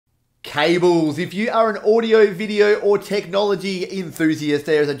cables. If you are an audio, video, or technology enthusiast,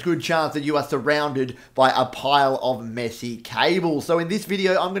 there is a good chance that you are surrounded by a pile of messy cables. So in this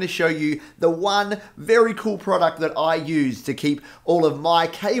video, I'm going to show you the one very cool product that I use to keep all of my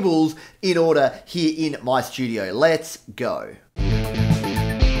cables in order here in my studio. Let's go.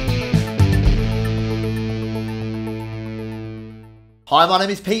 Hi, my name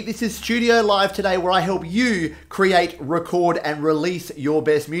is Pete. This is Studio Live today, where I help you create, record, and release your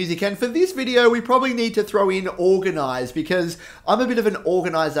best music. And for this video, we probably need to throw in organize, because I'm a bit of an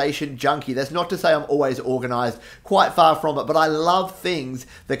organization junkie. That's not to say I'm always organized, quite far from it, but I love things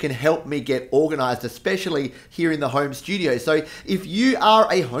that can help me get organized, especially here in the home studio. So if you are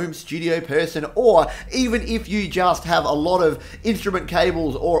a home studio person, or even if you just have a lot of instrument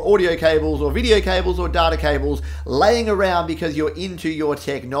cables or audio cables or video cables or data cables laying around because you're into your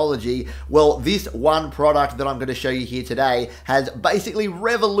technology, well, this one product that I'm going to show you here today has basically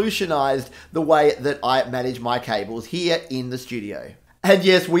revolutionized the way that I manage my cables here in the studio. And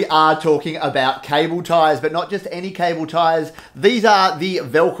yes, we are talking about cable ties, but not just any cable ties. These are the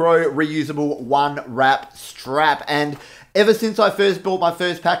Velcro Reusable One-Wrap Strap, and ever since I first bought my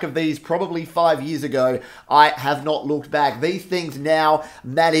first pack of these, probably 5 years ago, I have not looked back. These things now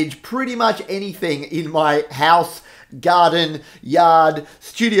manage pretty much anything in my house, garden, yard,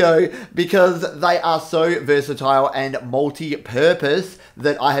 studio, because they are so versatile and multi-purpose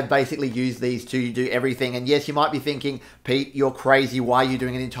that I have basically used these to do everything. And yes, you might be thinking, Pete, you're crazy. Why are you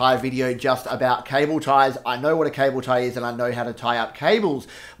doing an entire video just about cable ties? I know what a cable tie is and I know how to tie up cables.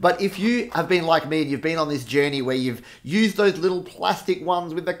 But if you have been like me and you've been on this journey where you've used those little plastic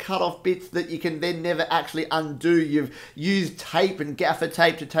ones with the cut-off bits that you can then never actually undo, you've used tape and gaffer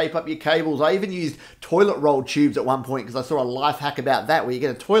tape to tape up your cables. I even used toilet roll tubes at one point, because I saw a life hack about that, where you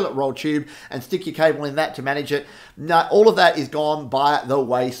get a toilet roll tube and stick your cable in that to manage it. No, all of that is gone by the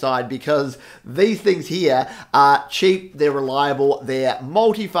wayside, because these things here are cheap, they're reliable, they're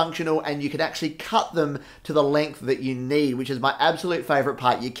multifunctional, and you can actually cut them to the length that you need, which is my absolute favorite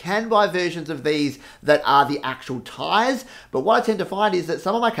part. You can buy versions of these that are the actual ties, but what I tend to find is that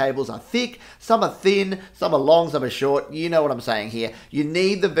some of my cables are thick, some are thin, some are long, some are short. You know what I'm saying here. You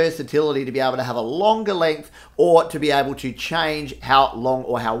need the versatility to be able to have a longer length, or to be able to change how long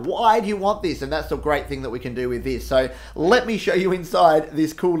or how wide you want this, and that's the great thing that we can do with this. So let me show you inside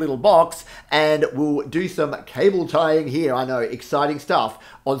this cool little box, and we'll do some cable tying here. I know, exciting stuff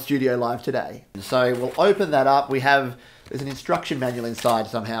on Studio Live today. So we'll open that up. There's an instruction manual inside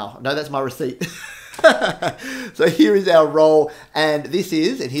somehow. No, that's my receipt. So here is our roll, and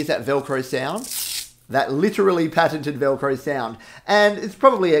here's that Velcro sound. That literally patented Velcro sound. And it's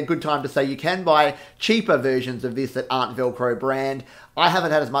probably a good time to say you can buy cheaper versions of this that aren't Velcro brand. I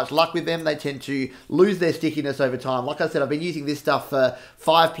haven't had as much luck with them. They tend to lose their stickiness over time. Like I said, I've been using this stuff for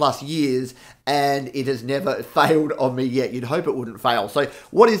 5+ years, and it has never failed on me yet. You'd hope it wouldn't fail. So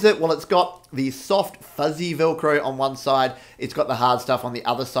what is it? Well, it's got the soft, fuzzy Velcro on one side. It's got the hard stuff on the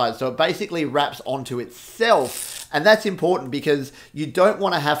other side. So it basically wraps onto itself. And that's important, because you don't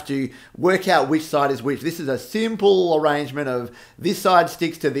want to have to work out which side is which. This is a simple arrangement of this side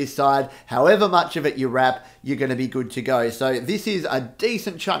sticks to this side. However much of it you wrap, you're going to be good to go. So this is a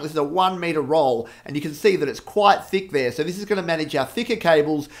decent chunk. This is a 1 meter roll, and you can see that it's quite thick there. So this is going to manage our thicker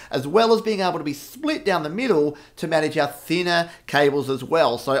cables, as well as being able to be split down the middle to manage our thinner cables as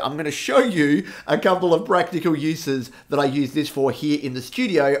well. So I'm going to show you a couple of practical uses that I use this for here in the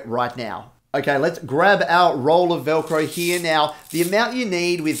studio right now. Okay, let's grab our roll of Velcro here. Now, the amount you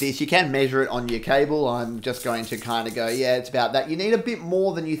need with this, you can measure it on your cable. I'm just going to kind of go, yeah, it's about that. You need a bit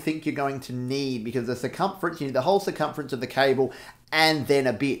more than you think you're going to need, because the circumference, you need the whole circumference of the cable and then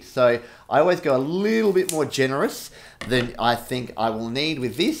a bit. So I always go a little bit more generous than I think I will need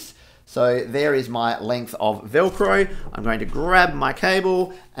with this. So there is my length of Velcro. I'm going to grab my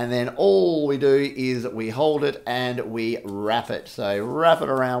cable, and then all we do is we hold it and we wrap it. So wrap it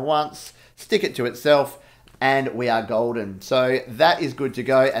around once, stick it to itself, and we are golden. So that is good to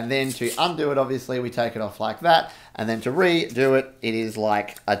go. And then to undo it, obviously, we take it off like that. And then to redo it, it is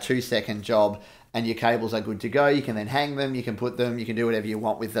like a 2-second job. And your cables are good to go. You can then hang them, you can put them, you can do whatever you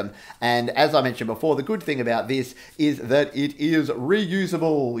want with them. And as I mentioned before, the good thing about this is that it is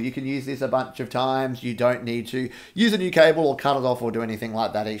reusable. You can use this a bunch of times. You don't need to use a new cable or cut it off or do anything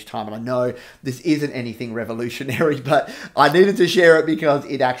like that each time. And I know this isn't anything revolutionary, but I needed to share it because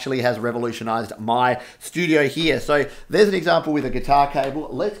it actually has revolutionized my studio here. So there's an example with a guitar cable.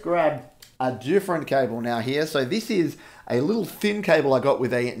 Let's grab a different cable now here. So this is a little thin cable I got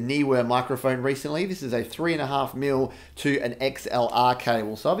with a Neewer microphone recently. This is a 3.5mm to an XLR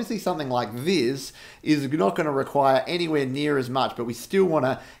cable. So obviously something like this is not going to require anywhere near as much, but we still want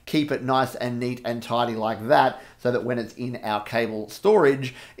to keep it nice and neat and tidy like that, so that when it's in our cable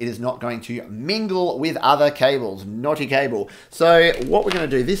storage, it is not going to mingle with other cables. Naughty cable. So what we're going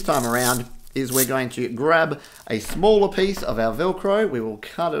to do this time around is we're going to grab a smaller piece of our Velcro. We will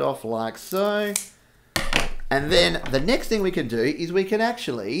cut it off like so. And then the next thing we can do is we can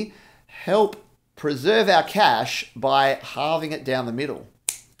actually help preserve our cache by halving it down the middle.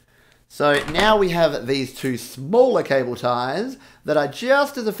 So now we have these two smaller cable ties that are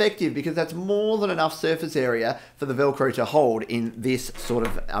just as effective, because that's more than enough surface area for the Velcro to hold in this sort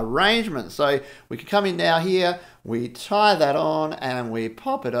of arrangement. So we can come in now here, we tie that on and we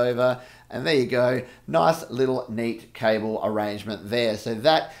pop it over, and there you go. Nice little neat cable arrangement there. So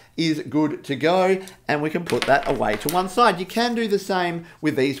that is good to go, and we can put that away to one side. You can do the same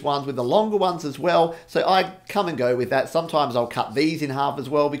with these ones, with the longer ones as well. So I come and go with that. Sometimes I'll cut these in half as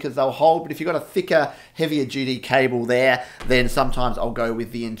well because they'll hold, but if you've got a thicker, heavier duty cable there, then sometimes I'll go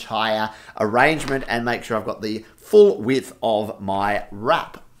with the entire arrangement and make sure I've got the full width of my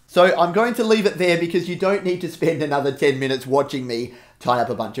wrap. So I'm going to leave it there because you don't need to spend another 10 minutes watching me tie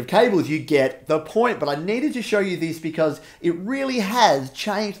up a bunch of cables. You get the point. But I needed to show you this because it really has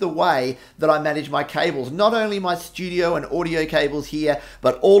changed the way that I manage my cables. Not only my studio and audio cables here,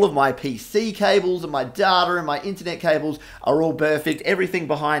 but all of my PC cables and my data and my internet cables are all perfect. Everything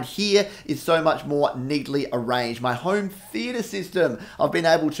behind here is so much more neatly arranged. My home theater system, I've been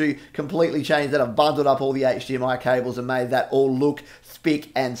able to completely change that. I've bundled up all the HDMI cables and made that all look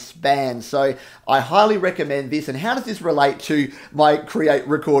spick and span. So I highly recommend this. And how does this relate to my create,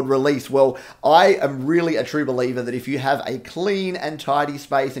 record, release? Well, I am really a true believer that if you have a clean and tidy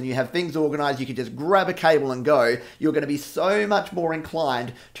space and you have things organized, you can just grab a cable and go. You're going to be so much more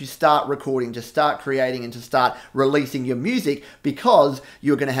inclined to start recording, to start creating, and to start releasing your music, because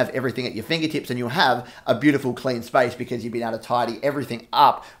you're going to have everything at your fingertips and you'll have a beautiful clean space because you've been able to tidy everything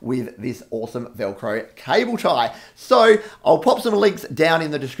up with this awesome Velcro cable tie. So I'll pop some links down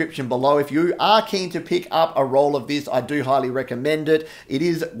in the description below. If you are keen to pick up a roll of this, I do highly recommend it. It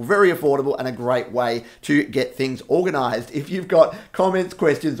is very affordable and a great way to get things organized. If you've got comments,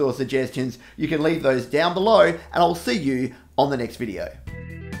 questions, or suggestions, you can leave those down below, and I'll see you on the next video.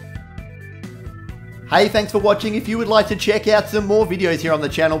 Hey, thanks for watching. If you would like to check out some more videos here on the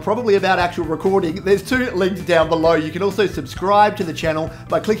channel, probably about actual recording, there's 2 links down below. You can also subscribe to the channel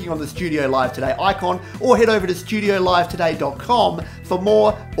by clicking on the Studio Live Today icon, or head over to studiolivetoday.com for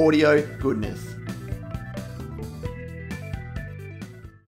more audio goodness.